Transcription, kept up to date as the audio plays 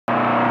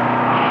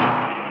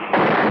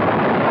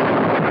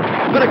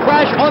in a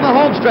crash on the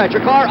home stretch. A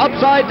car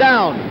upside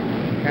down.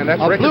 And that's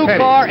a Richard blue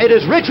Petty. car. It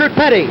is Richard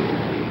Petty.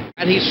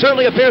 And he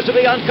certainly appears to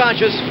be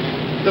unconscious.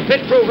 The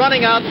pit crew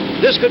running out.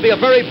 This could be a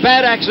very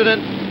bad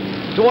accident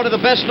to one of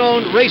the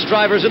best-known race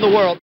drivers in the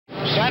world.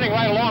 Standing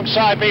right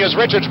alongside me is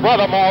Richard's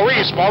brother,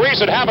 Maurice.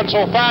 Maurice, it happened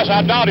so fast,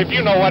 I doubt if you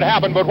know what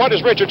happened, but what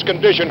is Richard's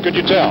condition, could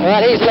you tell?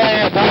 Well, he's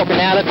laying there talking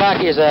now. Looks like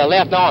his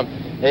left arm.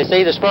 It's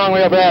either sprung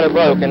real bad or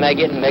broke, and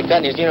they're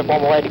cutting his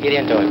uniform away to get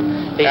into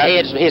him.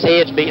 His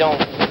head's beat on,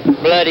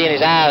 bloody, and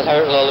his eyes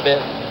hurt a little bit.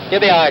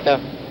 He'll be all right,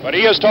 though. But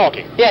he is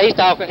talking. Yeah, he's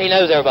talking. He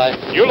knows everybody.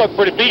 You look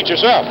pretty beat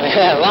yourself.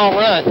 Long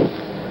run.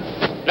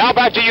 Now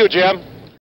back to you, Jim.